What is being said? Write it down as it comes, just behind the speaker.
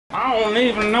I don't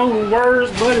even know the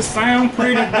words, but it sounds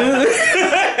pretty good.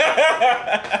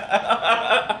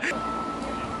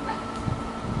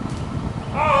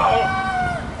 Oh.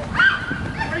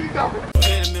 Where you going?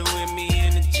 With me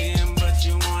in the gym, but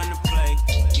you wanna play.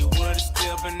 You would've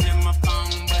still been in my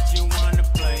phone, but you wanna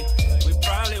play. We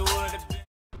probably would've been.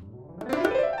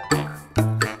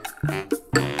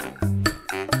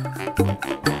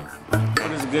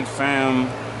 What is good, fam?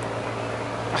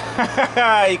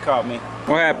 He caught me.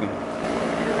 What happened?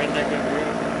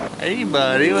 Hey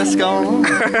buddy, what's going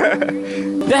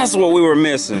on? That's what we were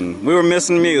missing. We were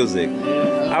missing music.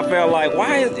 I felt like,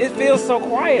 it feels so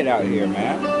quiet out here,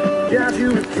 man.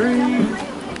 Joshua Tree.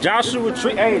 Joshua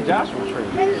Tree. Hey, Joshua Tree.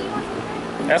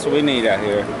 That's what we need out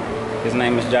here. His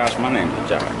name is Josh. My name is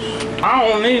Josh. I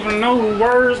don't even know the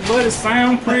words, but it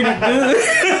sounds pretty good.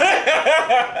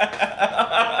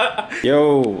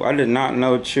 Yo, I did not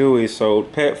know Chewy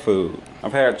sold pet food.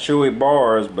 I've had Chewy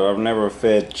bars, but I've never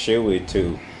fed Chewy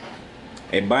too.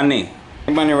 Hey, Bunny.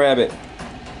 Hey, Bunny Rabbit.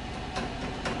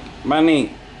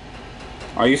 Bunny.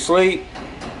 Are you asleep?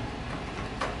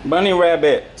 Bunny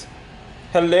Rabbit.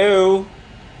 Hello.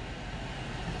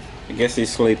 I guess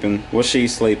he's sleeping. Well,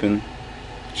 she's sleeping.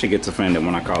 She gets offended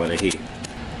when I call it a he.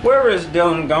 Where is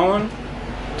Dylan going?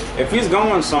 If he's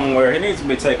going somewhere, he needs to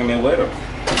be taking me with him.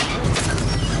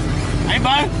 Hey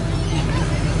bud.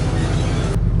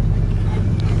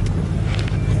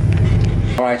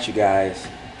 Alright, you guys.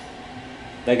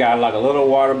 They got like a little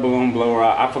water balloon blower.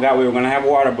 I forgot we were gonna have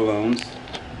water balloons.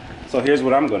 So here's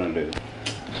what I'm gonna do.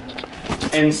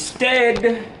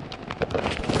 Instead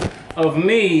of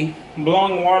me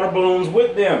blowing water balloons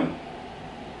with them,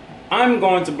 I'm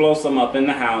going to blow some up in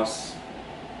the house.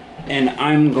 And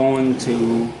I'm going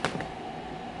to,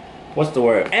 what's the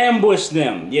word? Ambush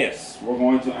them. Yes, we're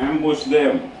going to ambush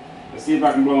them. Let's see if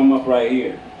I can blow them up right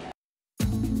here.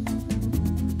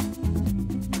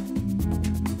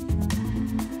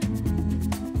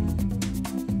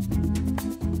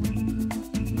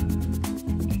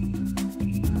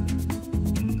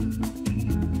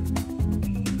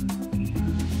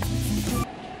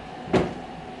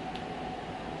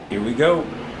 Here we go.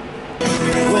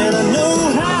 When I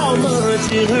know how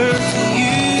much it hurts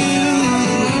you.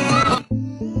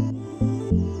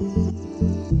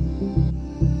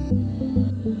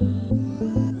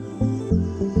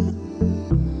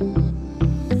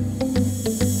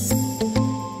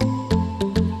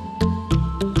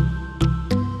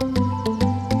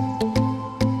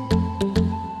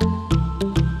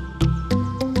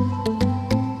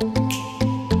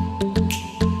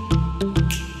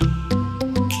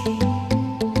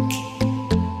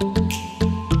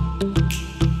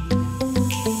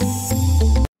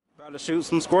 About to shoot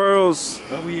some squirrels.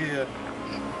 Oh yeah.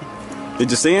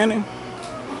 Did you see any?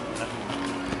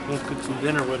 We'll cook some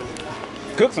dinner with them.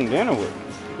 Cook some dinner with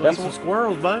them. That's some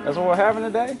squirrels, bud. That's what we're having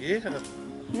today? Yeah.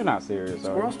 You're not serious, are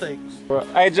Squirrel you?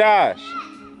 steaks. Hey Josh,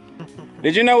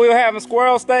 did you know we were having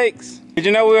squirrel steaks? Did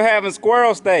you know we were having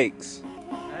squirrel steaks?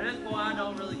 At this point, I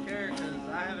don't really care because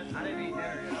I didn't eat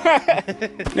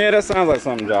dinner yet. Yeah, that sounds like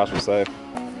something Josh would say.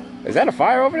 Is that a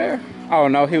fire over there? Oh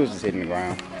no, he was just hitting the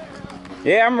ground.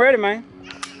 Yeah, I'm ready, man.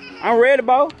 I'm ready,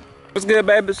 Bo. What's good,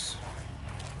 babies?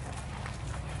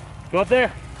 Go up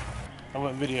there. I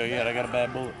wouldn't video yet. I got a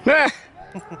bad bullet.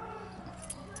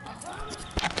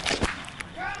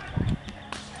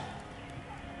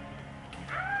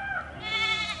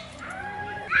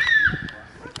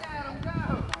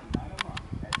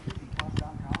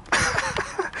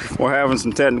 We're having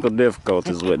some technical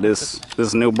difficulties with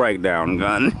this new breakdown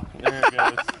gun. There it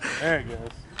goes. There it goes.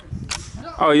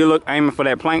 Oh, you look aiming for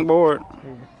that plank board?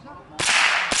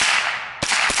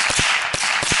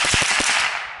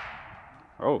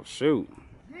 Oh shoot.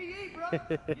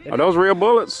 Are those real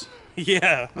bullets?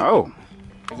 Yeah. Oh.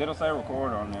 It'll say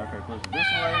record on there. Okay, push this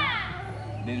way,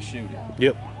 then shoot it.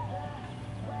 Yep.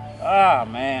 Ah,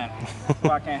 man. That's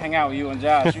why I can't hang out with you and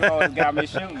Josh. You always got me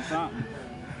shooting something.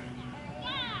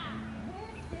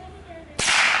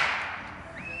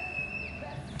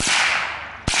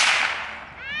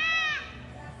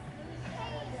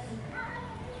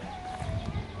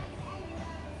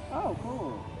 Oh,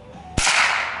 cool.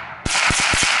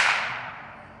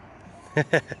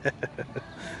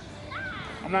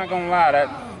 I'm not gonna lie,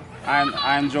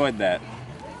 I enjoyed that.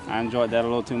 I enjoyed that a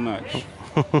little too much.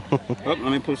 Oh, let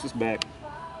me push this back.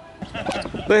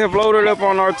 They have loaded up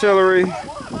on artillery.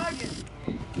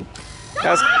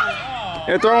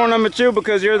 They're throwing them at you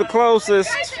because you're the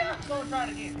closest.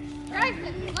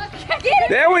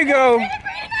 There we go.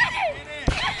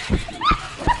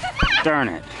 Darn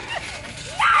it.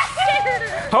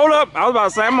 Hold up. I was about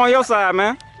to say, I'm on your side,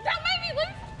 man. Don't make me lose.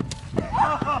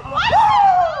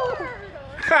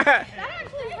 That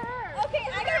actually hurt. Okay,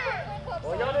 I got.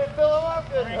 Well, y'all didn't fill him up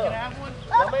good enough. Can I have one?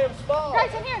 Y'all made him small.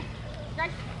 Grayson, here.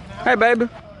 Grayson. Hey, baby.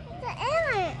 It's an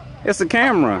alien. It's a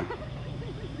camera.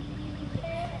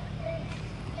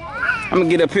 I'm gonna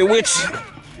get up here with you.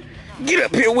 Get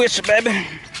up here with you, baby. That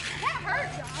hurt,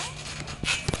 y'all.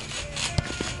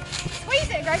 Squeeze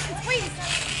it, Grayson. Squeeze.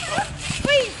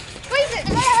 Squeeze. Squeeze it.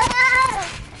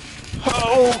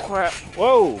 Oh, crap.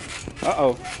 Whoa.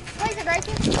 Uh-oh. Squeeze it,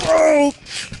 Grayson. Oh.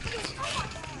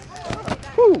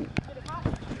 Whew.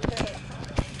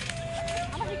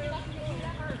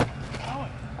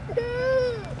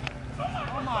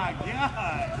 Oh my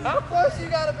God. How close you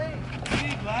gotta be?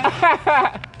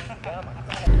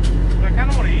 I kind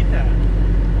of want to eat that.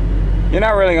 You're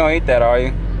not really gonna eat that, are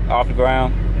you? Off the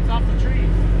ground? It's off the tree.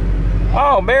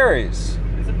 Oh, berries.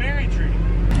 It's a berry tree.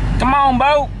 Come on,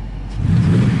 boat.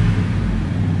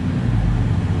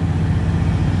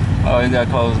 Oh, you gotta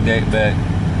close the gate back.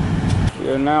 We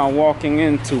are now walking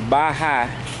into Baja,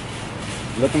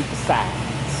 looking for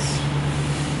sides.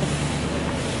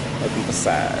 Looking for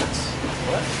sides.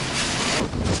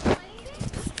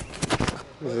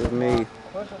 This is me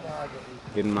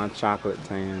getting my chocolate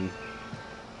tan.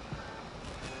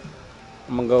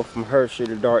 I'm gonna go from Hershey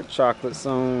to dark chocolate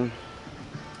soon.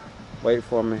 Wait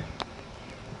for me.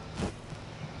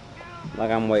 Like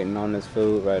I'm waiting on this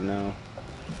food right now.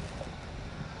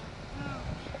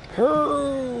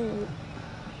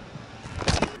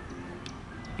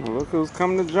 Look who's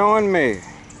come to join me.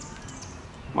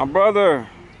 My brother.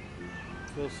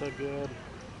 Feels so good.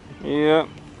 Yep.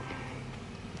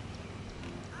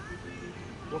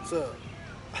 What's up?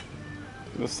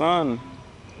 The sun.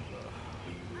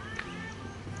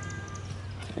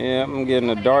 Yeah, I'm getting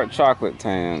a dark chocolate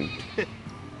tan.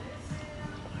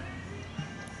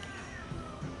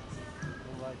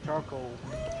 Like charcoal.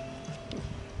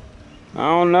 I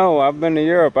don't know. I've been to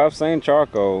Europe. I've seen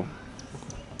charcoal.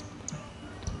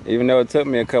 Even though it took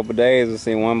me a couple days to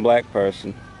see one black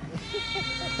person.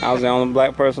 I was the only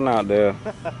black person out there.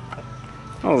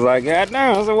 I was like, God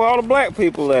damn, I said, where all the black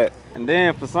people at? And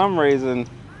then for some reason,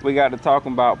 we got to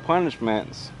talking about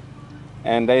punishments.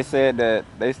 And they said that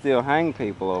they still hang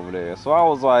people over there. So I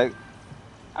was like,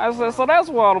 I said, so that's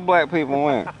where all the black people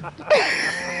went.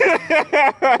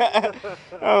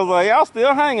 I was like, y'all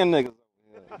still hanging niggas.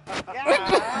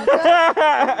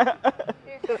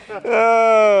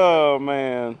 Oh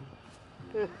man.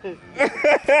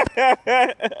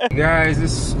 Guys,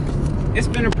 it's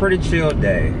been a pretty chill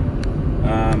day.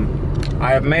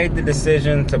 I have made the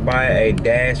decision to buy a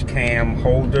dash cam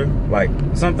holder, like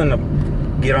something to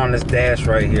get on this dash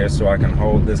right here so I can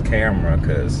hold this camera,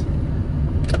 because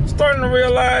I'm starting to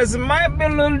realize it might be a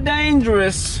little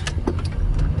dangerous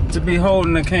to be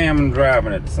holding the cam and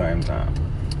driving at the same time.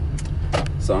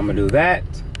 So I'm gonna do that.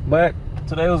 But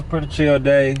today was a pretty chill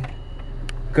day.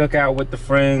 Cook out with the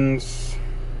friends.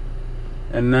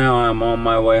 And now I'm on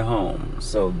my way home.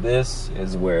 So this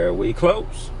is where we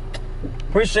close.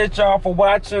 Appreciate y'all for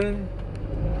watching.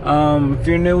 If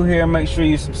you're new here, make sure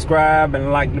you subscribe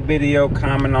and like the video,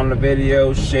 comment on the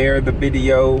video, share the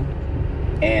video,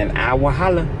 and I will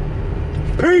holla.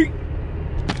 Peace.